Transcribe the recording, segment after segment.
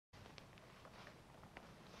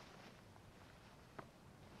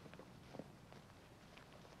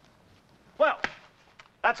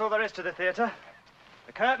That's all there is to the theatre.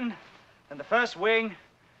 The curtain, and the first wing,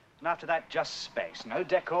 and after that, just space. No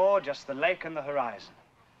decor, just the lake and the horizon.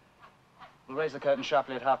 We'll raise the curtain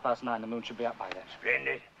sharply at 9:30. The moon should be up by then.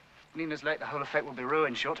 Splendid. Nina's late, the whole effect will be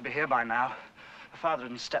ruined. She ought to be here by now. Her father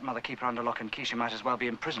and stepmother keep her under lock and key. She might as well be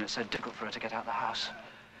in prison. It's so difficult for her to get out of the house.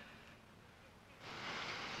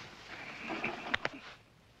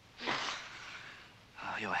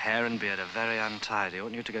 Oh, your hair and beard are very untidy.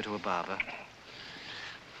 Oughtn't you to go to a barber?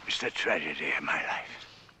 It's the tragedy of my life.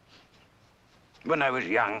 When I was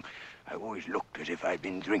young, I always looked as if I'd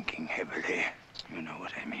been drinking heavily. You know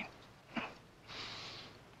what I mean.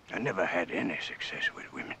 I never had any success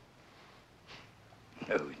with women.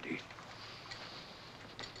 No, indeed.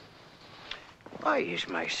 Why is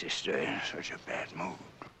my sister in such a bad mood?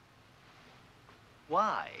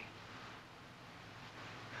 Why?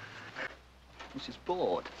 She's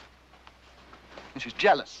bored. And she's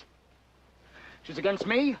jealous. She's against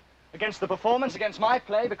me, against the performance, against my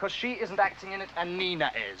play, because she isn't acting in it and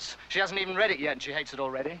Nina is. She hasn't even read it yet and she hates it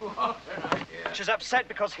already. What an idea. She's upset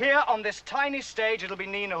because here on this tiny stage, it'll be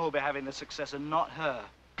Nina who'll be having the success and not her.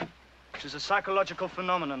 She's a psychological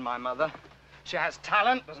phenomenon, my mother. She has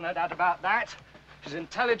talent, there's no doubt about that. She's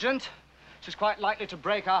intelligent. She's quite likely to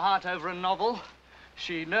break our heart over a novel.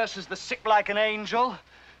 She nurses the sick like an angel.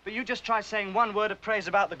 But you just try saying one word of praise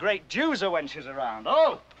about the great Deuser when she's around.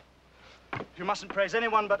 Oh! You mustn't praise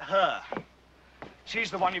anyone but her. She's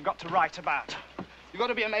the one you've got to write about. You've got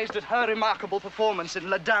to be amazed at her remarkable performance in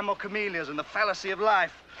La Dame aux Camellias and the fallacy of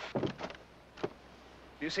life.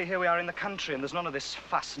 You see, here we are in the country, and there's none of this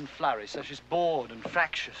fuss and flurry, so she's bored and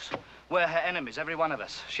fractious. We're her enemies, every one of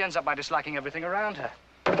us. She ends up by disliking everything around her.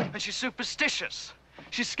 And she's superstitious.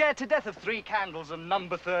 She's scared to death of 3 candles and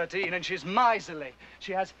number 13, and she's miserly.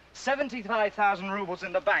 She has 75,000 rubles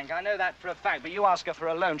in the bank. I know that for a fact, but you ask her for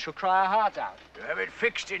a loan, she'll cry her heart out. You have it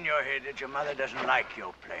fixed in your head that your mother doesn't like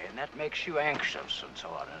your play, and that makes you anxious and so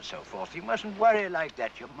on and so forth. You mustn't worry like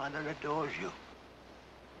that. Your mother adores you.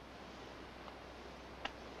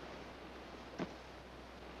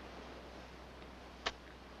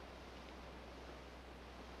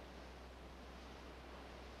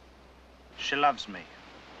 She loves me.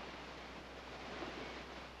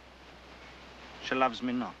 She loves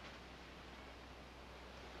me not.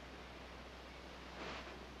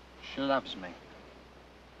 She loves me.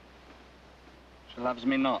 She loves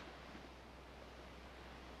me not.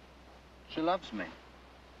 She loves me.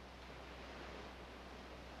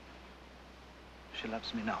 She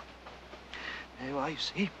loves me not. There you are, you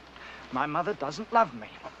see. My mother doesn't love me.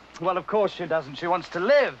 Well, of course she doesn't. She wants to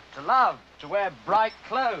live, to love, to wear bright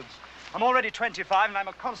clothes. I'm already 25, and I'm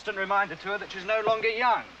a constant reminder to her that she's no longer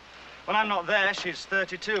young. When I'm not there, she's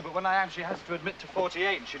 32, but when I am, she has to admit to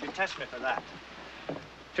 48, and she detests me for that.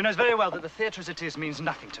 She knows very well that the theatre as it is means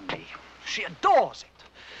nothing to me. She adores it.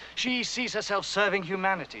 She sees herself serving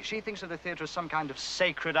humanity. She thinks of the theatre as some kind of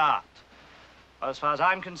sacred art. Well, as far as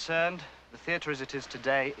I'm concerned, the theatre as it is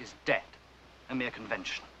today is dead, a mere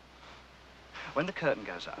convention. When the curtain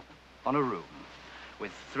goes up on a room,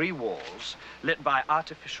 with 3 walls lit by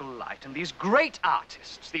artificial light, and these great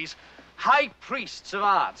artists, these high priests of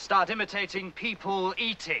art, start imitating people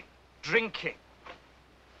eating, drinking,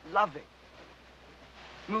 loving,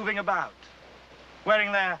 moving about,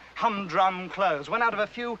 wearing their humdrum clothes. When out of a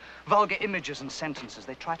few vulgar images and sentences,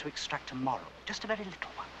 they try to extract a moral, just a very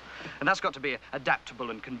little one. And that's got to be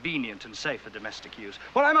adaptable and convenient and safe for domestic use.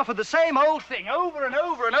 When I'm offered the same old thing over and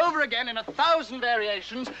over and over again in 1,000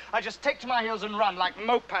 variations, I just take to my heels and run like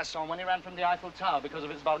Maupassant when he ran from the Eiffel Tower because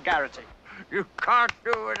of its vulgarity. You can't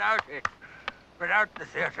do without it. Without the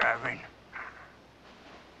theatre, I mean.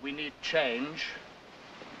 We need change.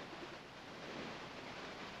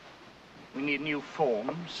 We need new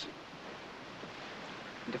forms.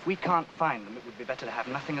 And if we can't find them, it would be better to have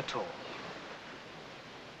nothing at all.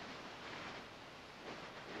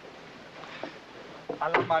 I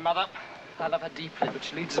love my mother. I love her deeply, but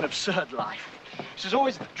she leads an absurd life. She's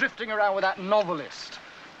always drifting around with that novelist.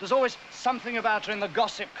 There's always something about her in the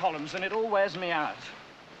gossip columns, and it all wears me out.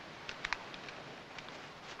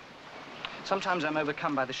 Sometimes I'm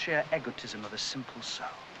overcome by the sheer egotism of a simple soul.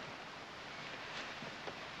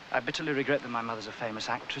 I bitterly regret that my mother's a famous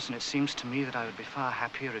actress, and it seems to me that I would be far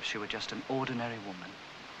happier if she were just an ordinary woman.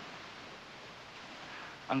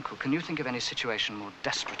 Uncle, can you think of any situation more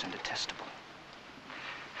desperate and detestable?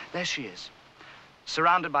 There she is,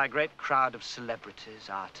 surrounded by a great crowd of celebrities,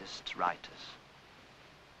 artists, writers.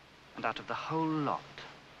 And out of the whole lot,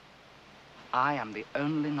 I am the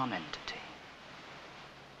only non-entity.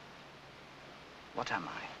 What am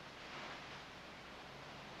I?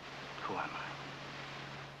 Who am I?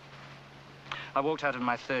 I walked out of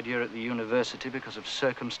my third year at the university because of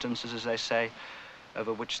circumstances, as they say,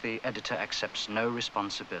 over which the editor accepts no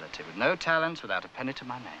responsibility, with no talents, without a penny to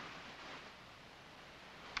my name.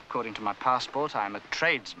 According to my passport, I am a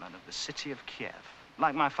tradesman of the city of Kiev,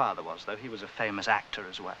 like my father was, though he was a famous actor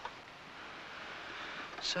as well.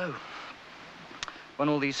 So, when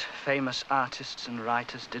all these famous artists and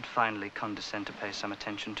writers did finally condescend to pay some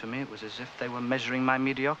attention to me, it was as if they were measuring my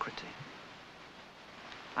mediocrity.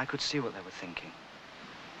 I could see what they were thinking.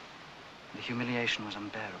 The humiliation was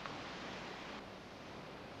unbearable.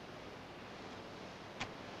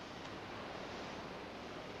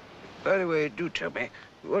 By the way, do tell me,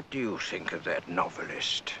 what do you think of that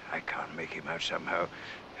novelist? I can't make him out somehow.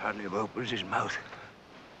 He hardly ever opens his mouth.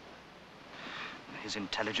 He's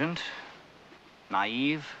intelligent,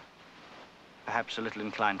 naive, perhaps a little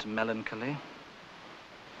inclined to melancholy.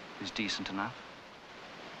 He's decent enough.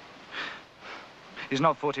 He's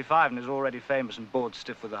not 45 and is already famous and bored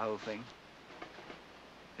stiff with the whole thing.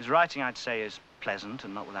 His writing, I'd say, is pleasant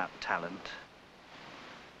and not without talent.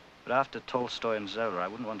 But after Tolstoy and Zola, I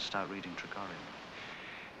wouldn't want to start reading Trigorin.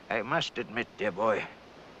 I must admit, dear boy,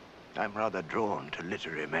 I'm rather drawn to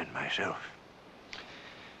literary men myself.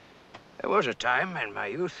 There was a time in my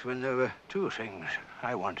youth when there were two things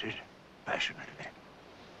I wanted passionately.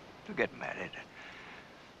 To get married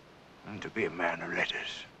and to be a man of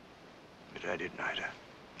letters. But I did neither,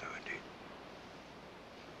 no indeed.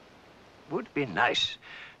 Would be nice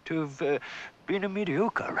to have been a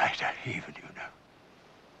mediocre writer, even, you know.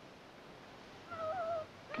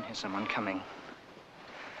 I can hear someone coming.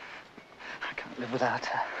 I can't live without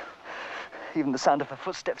her. Even the sound of her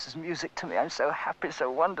footsteps is music to me. I'm so happy, so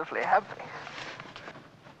wonderfully happy.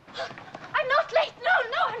 I'm not late. No,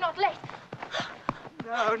 I'm not late.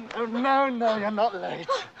 No, you're not late.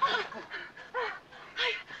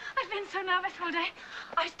 I've been so nervous all day.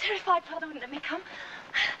 I was terrified Father wouldn't let me come.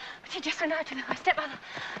 But he just went out with my stepmother,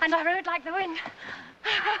 and I rode like the wind.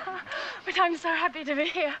 But I'm so happy to be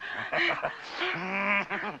here.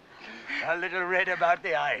 A little red about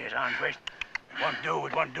the eyes, aren't we? It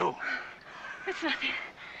won't do. It's nothing.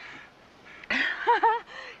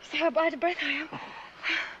 See how bad a breath I am?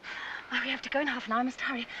 Oh, we have to go in half an hour. I must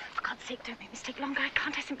hurry. For God's sake, don't make me take longer.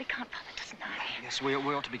 I simply can't. Father doesn't know me. Yes, we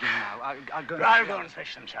ought to begin now. I'll go. I'll go and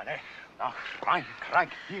fetch them, Sally. Crank,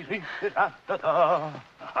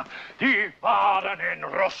 Die waren in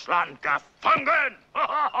Russland gefangen.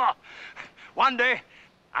 One day,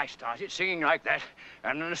 I started singing like that,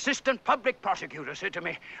 and an assistant public prosecutor said to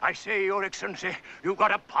me, I say, Your Excellency, you've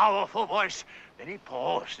got a powerful voice. Then he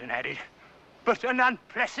paused and added, but an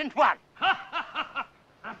unpleasant one.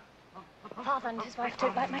 Father and his wife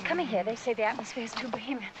don't like my coming here. They say the atmosphere is too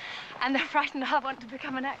bohemian, and they're frightened I want to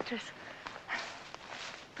become an actress.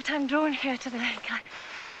 But I'm drawn here to the lake.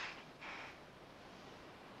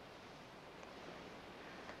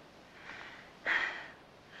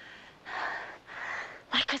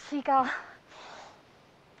 Like a seagull,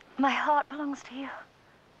 my heart belongs to you.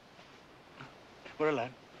 We're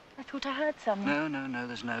alone. I thought I heard someone. No,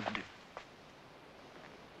 there's nobody.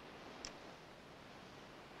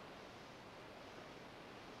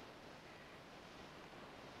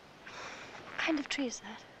 What kind of tree is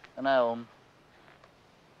that? An elm.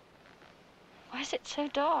 Why is it so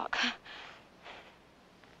dark?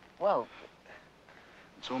 Well,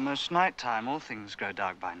 it's almost night time. All things grow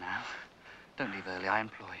dark by now. Don't leave early, I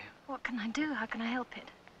implore you. What can I do? How can I help it?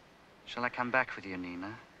 Shall I come back with you,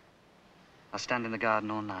 Nina? I'll stand in the garden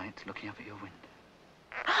all night, looking up at your window.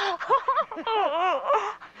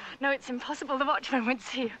 No, it's impossible. The watchman would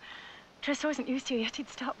see you. Tristan wasn't used to you yet. He'd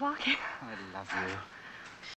start barking. I love you.